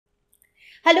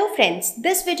Hello friends,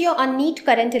 this video on NEET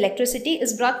current electricity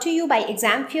is brought to you by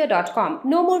examfear.com.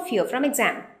 No more fear from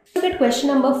exam. Look at question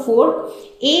number 4.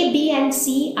 A, B and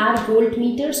C are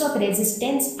voltmeters of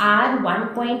resistance R,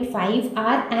 1.5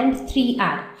 R and 3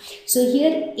 R. So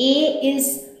here A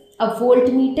is a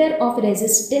voltmeter of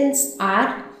resistance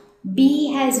R,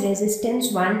 B has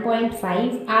resistance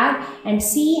 1.5 R and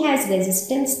C has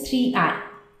resistance 3 R.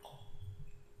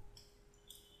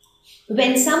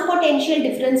 When some potential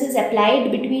difference is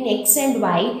applied between X and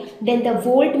Y, then the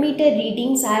voltmeter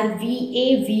readings are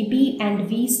VA, VB and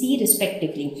VC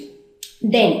respectively.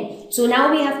 So now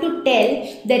we have to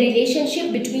tell the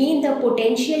relationship between the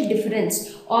potential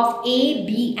difference of A,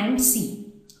 B and C.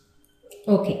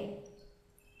 Okay.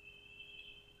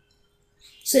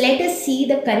 So let us see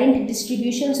the current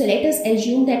distribution. So let us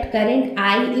assume that current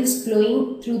I is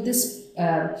flowing through this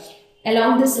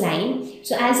along this line.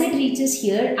 So as it reaches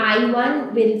here,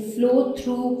 I1 will flow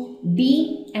through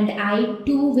B and I2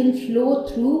 will flow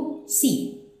through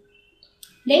C.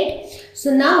 Right?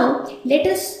 So now let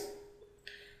us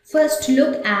first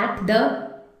look at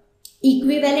the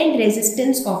equivalent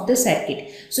resistance of the circuit.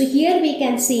 So here we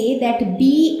can say that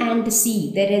B and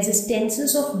C, the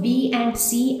resistances of B and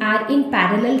C are in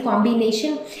parallel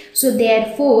combination. So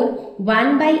therefore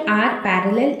 1 by R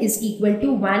parallel is equal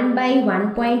to 1 by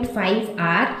 1.5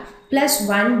 R plus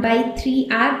 1 by 3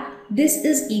 R. This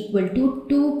is equal to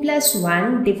 2 plus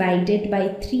 1 divided by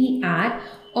 3 R,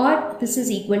 or this is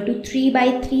equal to 3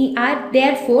 by 3 R.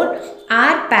 Therefore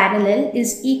R parallel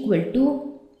is equal to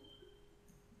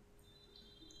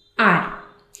R.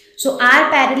 So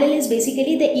R parallel is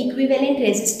basically the equivalent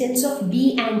resistance of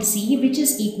B and C, which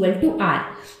is equal to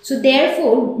R. So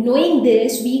therefore, knowing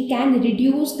this, we can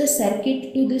reduce the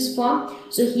circuit to this form.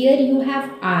 So here you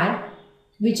have R,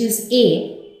 which is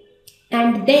A,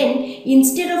 and then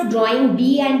instead of drawing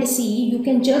B and C, you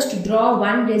can just draw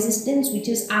one resistance, which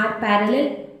is R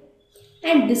parallel,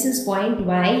 and this is point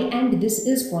Y and this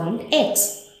is point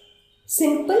X.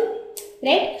 Simple,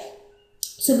 right?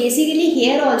 So basically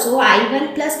here also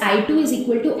I1 plus I2 is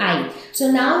equal to I.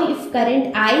 So now if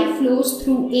current I flows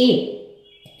through A,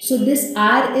 so this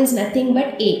R is nothing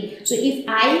but A. So if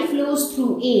I flows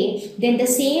through A, then the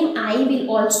same I will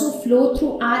also flow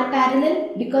through R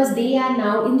parallel because they are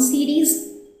now in series.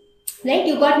 Right?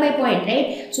 You got my point,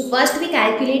 right? So first we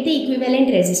calculate the equivalent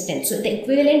resistance. So the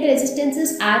equivalent resistance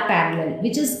is R parallel,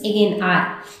 which is again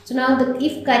R. So now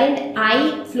if current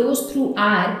I flows through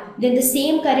R, then the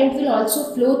same current will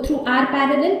also flow through R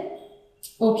parallel.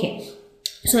 Okay.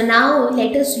 So now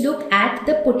let us look at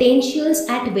the potentials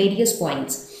at various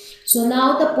points. So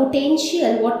now the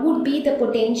potential, what would be the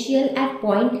potential at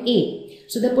point A?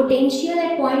 So the potential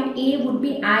at point A would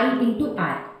be I into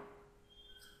R.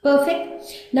 Perfect.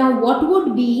 Now what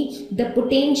would be the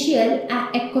potential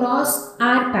across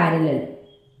R parallel?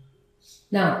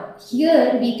 Now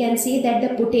here we can say that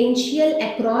the potential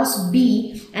across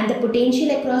B and the potential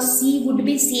across C would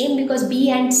be same because B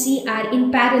and C are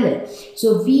in parallel.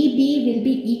 So VB will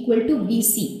be equal to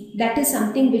VC. That is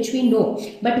something which we know.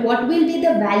 But what will be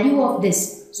the value of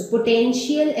this? So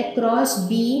potential across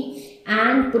B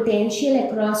and potential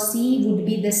across C would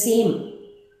be the same.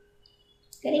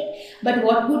 Correct. But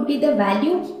what would be the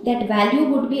value? That value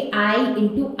would be I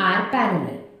into R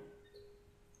parallel.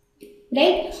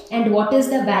 Right? And what is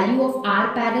the value of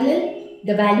R parallel?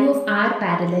 The value of R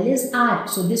parallel is R.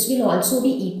 So this will also be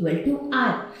equal to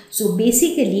R. So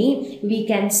basically we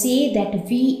can say that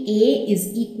VA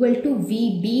is equal to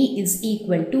VB is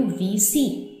equal to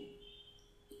VC.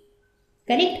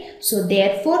 Correct? So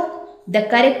therefore the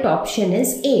correct option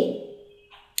is A.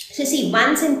 So see,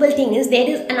 one simple thing is there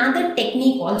is another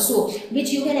technique also which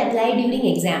you can apply during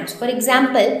exams. For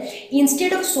example,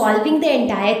 instead of solving the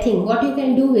entire thing, what you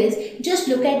can do is just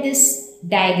look at this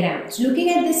diagram. So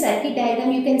looking at this circuit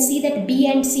diagram, you can see that B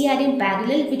and C are in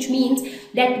parallel, which means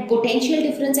that potential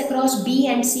difference across B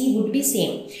and C would be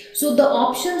same. So the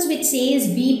options which says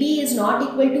VB is not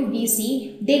equal to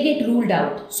VC, they get ruled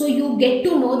out. So you get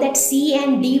to know that C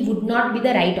and D would not be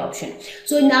the right option.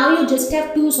 So now you just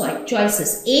have two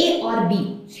choices, A or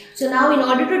B. So now in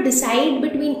order to decide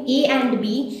between A and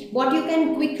B, what you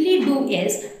can quickly do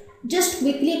is just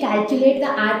quickly calculate the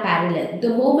R parallel. The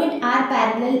moment R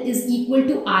parallel is equal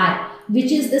to R,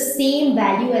 which is the same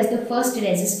value as the first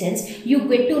resistance, you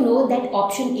get to know that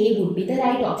option A would be the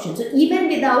right option. So even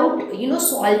without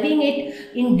solving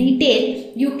it in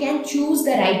detail, you can choose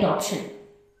the right option.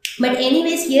 But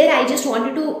anyways, here I just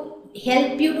wanted to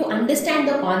help you to understand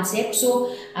the concept.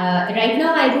 So right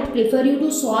now I would prefer you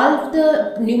to solve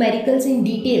the numericals in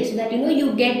detail so that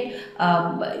you get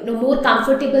more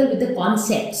comfortable with the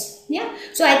concepts. Yeah,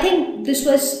 so I think this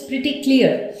was pretty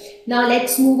clear. Now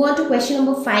let's move on to question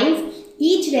number 5.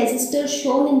 Each resistor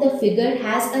shown in the figure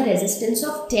has a resistance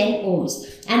of 10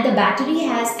 ohms and the battery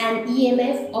has an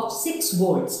EMF of 6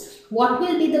 volts. What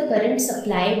will be the current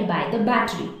supplied by the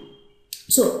battery?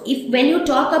 So when you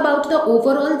talk about the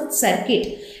overall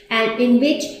circuit and in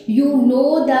which you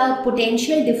know the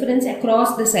potential difference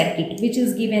across the circuit, which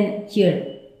is given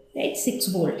here, right, 6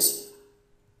 volts.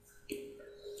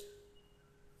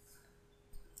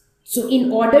 So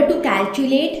in order to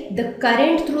calculate the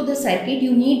current through the circuit,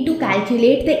 you need to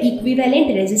calculate the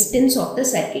equivalent resistance of the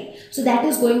circuit. So that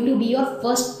is going to be your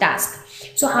first task.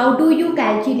 So how do you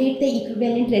calculate the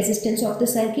equivalent resistance of the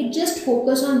circuit? Just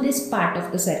focus on this part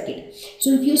of the circuit.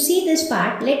 So if you see this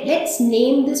part, let's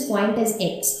name this point as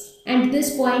X and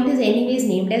this point is anyways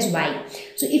named as Y.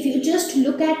 So if you just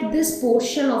look at this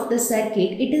portion of the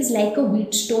circuit, it is like a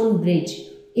Wheatstone bridge.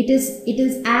 It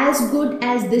is as good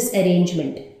as this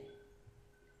arrangement.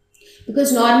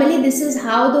 Because normally this is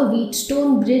how the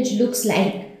Wheatstone bridge looks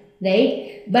like,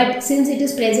 right? But since it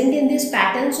is present in this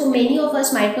pattern, so many of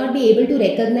us might not be able to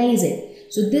recognize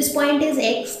it. So this point is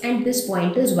X and this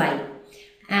point is Y.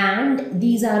 And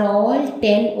these are all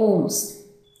 10 ohms.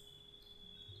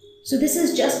 So this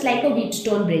is just like a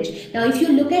Wheatstone bridge. Now if you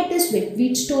look at this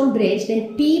Wheatstone bridge,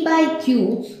 then P by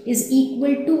Q is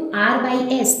equal to R by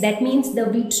S. That means the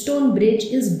Wheatstone bridge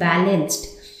is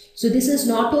balanced. So this is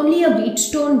not only a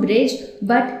Wheatstone bridge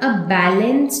but a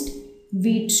balanced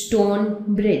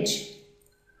Wheatstone bridge.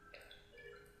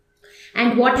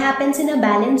 And what happens in a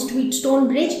balanced Wheatstone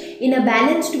bridge? In a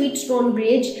balanced Wheatstone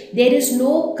bridge, there is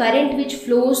no current which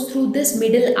flows through this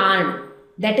middle arm.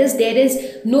 That is, there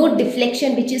is no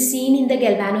deflection which is seen in the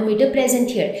galvanometer present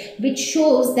here, which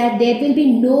shows that there will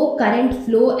be no current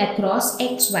flow across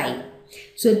XY.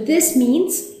 So this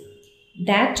means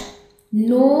that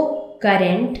no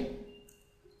current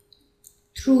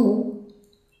through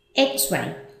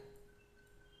XY.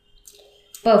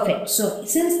 Perfect. So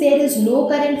since there is no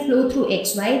current flow through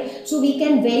XY, so we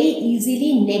can very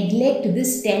easily neglect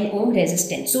this 10 ohm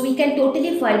resistance. So we can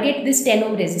totally forget this 10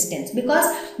 ohm resistance because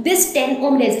this 10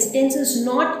 ohm resistance is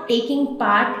not taking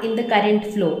part in the current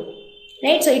flow.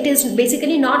 Right? So it is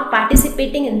basically not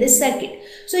participating in this circuit.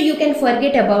 So you can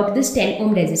forget about this 10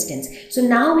 ohm resistance. So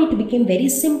now it became very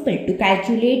simple to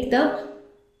calculate the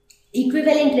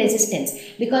equivalent resistance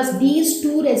because these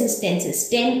two resistances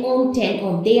 10 ohm 10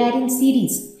 ohm, they are in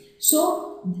series.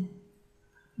 So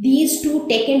these two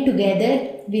taken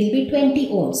together will be 20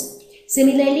 ohms.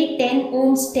 Similarly 10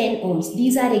 ohms 10 ohms,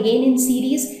 these are again in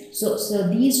series. So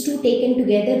these two taken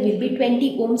together will be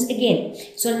 20 ohms again.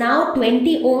 So now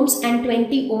 20 ohms and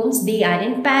 20 ohms, they are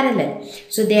in parallel.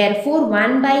 So therefore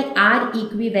 1 by R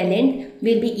equivalent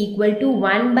will be equal to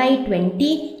 1 by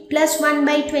 20 plus 1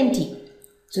 by 20.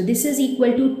 So this is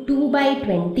equal to 2 by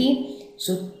 20.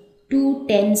 So 2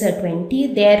 tens are 20.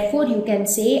 Therefore, you can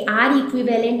say R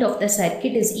equivalent of the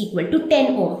circuit is equal to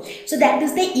 10 ohm. So that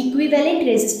is the equivalent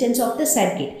resistance of the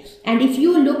circuit. And if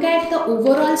you look at the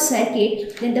overall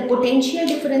circuit, then the potential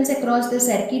difference across the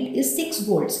circuit is 6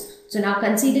 volts. So now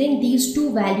considering these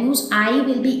two values, I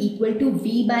will be equal to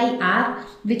V by R,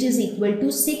 which is equal to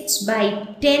 6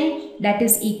 by 10, that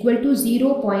is equal to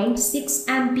 0.6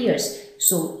 amperes.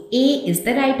 So A is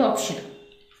the right option.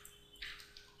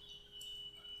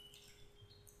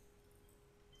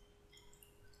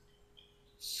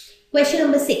 Question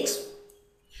number 6.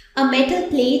 A metal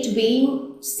plate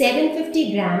weighing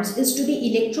 750 grams is to be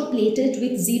electroplated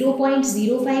with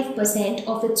 0.05%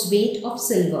 of its weight of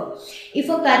silver. If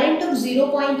a current of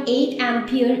 0.8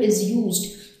 ampere is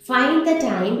used, find the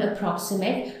time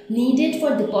approximate needed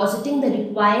for depositing the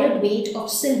required weight of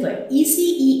silver.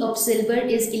 ECE of silver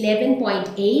is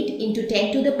 11.8 into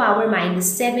 10 to the power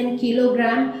minus 7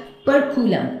 kilogram per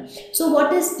coulomb. So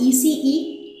what is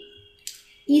ECE?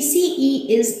 ECE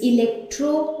is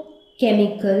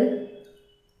electrochemical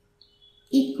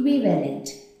equivalent.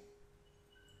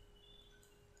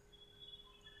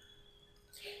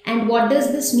 And what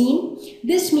does this mean?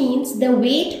 This means the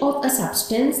weight of a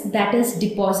substance that is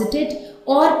deposited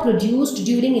or produced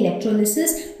during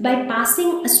electrolysis by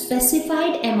passing a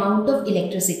specified amount of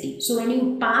electricity. So when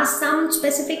you pass some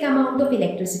specific amount of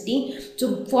electricity,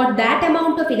 so for that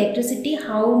amount of electricity,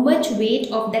 how much weight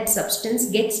of that substance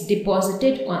gets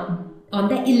deposited on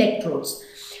the electrodes.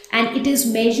 And it is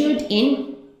measured in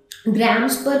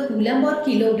grams per coulomb or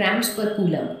kilograms per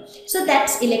coulomb. So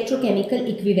that's electrochemical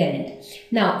equivalent.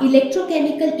 Now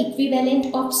electrochemical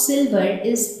equivalent of silver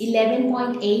is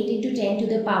 11.8 into 10 to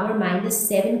the power minus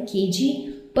 7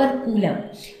 kg per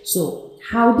coulomb. So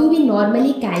how do we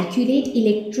normally calculate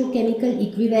electrochemical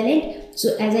equivalent?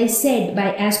 So as I said,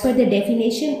 as per the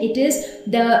definition, it is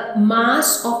the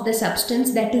mass of the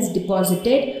substance that is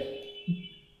deposited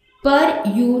per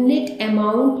unit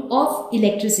amount of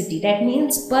electricity. That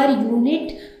means per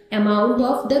unit amount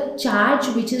of the charge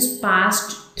which is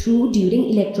passed through during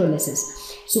electrolysis.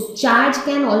 So charge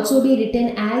can also be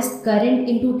written as current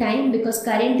into time, because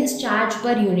current is charge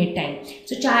per unit time.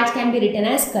 So charge can be written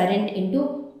as current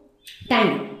into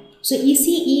time. So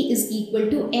ECE is equal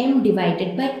to M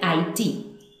divided by IT.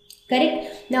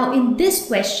 Correct? Now in this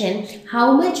question,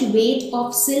 how much weight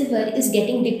of silver is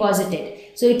getting deposited?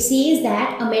 So it says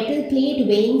that a metal plate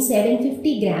weighing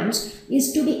 750 grams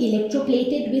is to be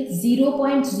electroplated with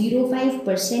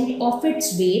 0.05% of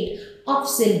its weight of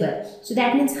silver. So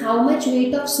that means how much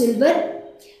weight of silver?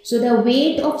 So the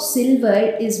weight of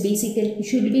silver is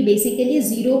should be basically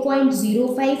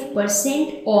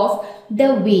 0.05% of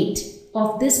the weight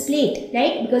of this plate,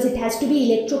 right? Because it has to be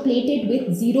electroplated with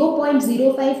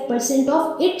 0.05%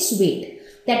 of its weight.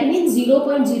 That means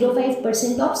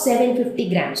 0.05% of 750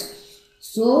 grams.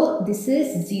 So this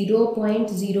is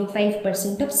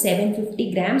 0.05% of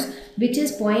 750 grams, which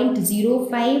is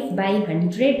 0.05 by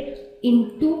 100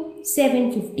 into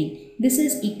 750. This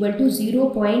is equal to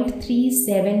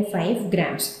 0.375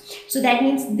 grams. So that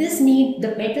means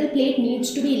the metal plate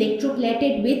needs to be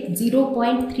electroplated with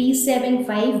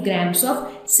 0.375 grams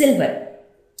of silver.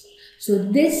 So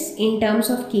this in terms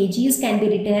of kgs can be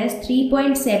written as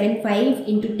 3.75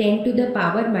 into 10 to the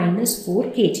power minus 4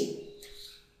 kg.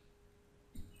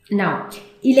 Now,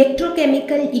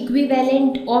 electrochemical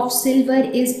equivalent of silver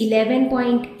is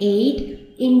 11.8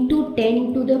 into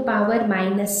 10 to the power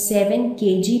minus 7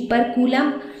 kg per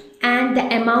coulomb, and the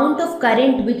amount of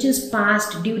current which is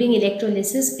passed during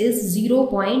electrolysis is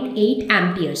 0.8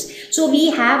 amperes. So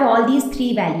we have all these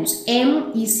three values,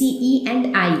 M, ECE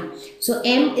and I. So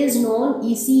M is known,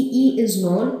 ECE is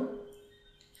known,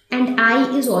 and I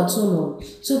is also known.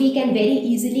 So we can very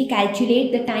easily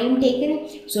calculate the time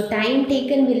taken. So time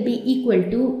taken will be equal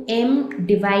to M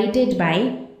divided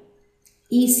by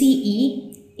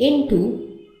ECE into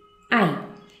I.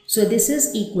 So this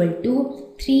is equal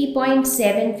to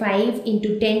 3.75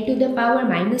 into 10 to the power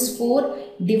minus 4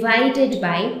 divided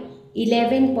by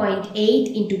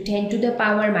 11.8 into 10 to the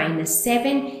power minus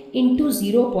 7 into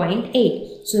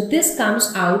 0.8. So this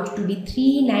comes out to be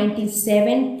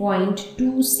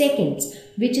 397.2 seconds,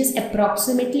 which is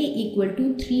approximately equal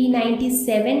to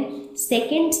 397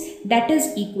 seconds. That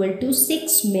is equal to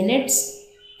 6 minutes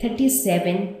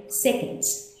 37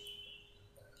 seconds.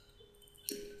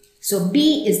 So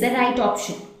B is the right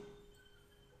option.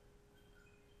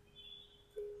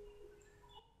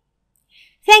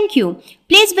 Thank you.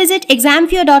 Please visit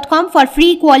examfear.com for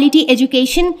free quality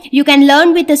education. You can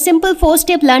learn with a simple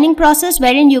 4-step learning process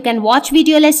wherein you can watch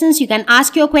video lessons, you can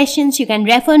ask your questions, you can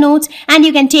refer notes, and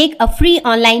you can take a free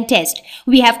online test.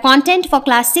 We have content for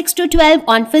class 6 to 12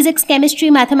 on physics, chemistry,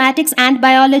 mathematics, and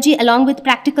biology along with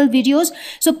practical videos.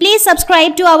 So please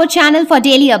subscribe to our channel for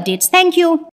daily updates. Thank you.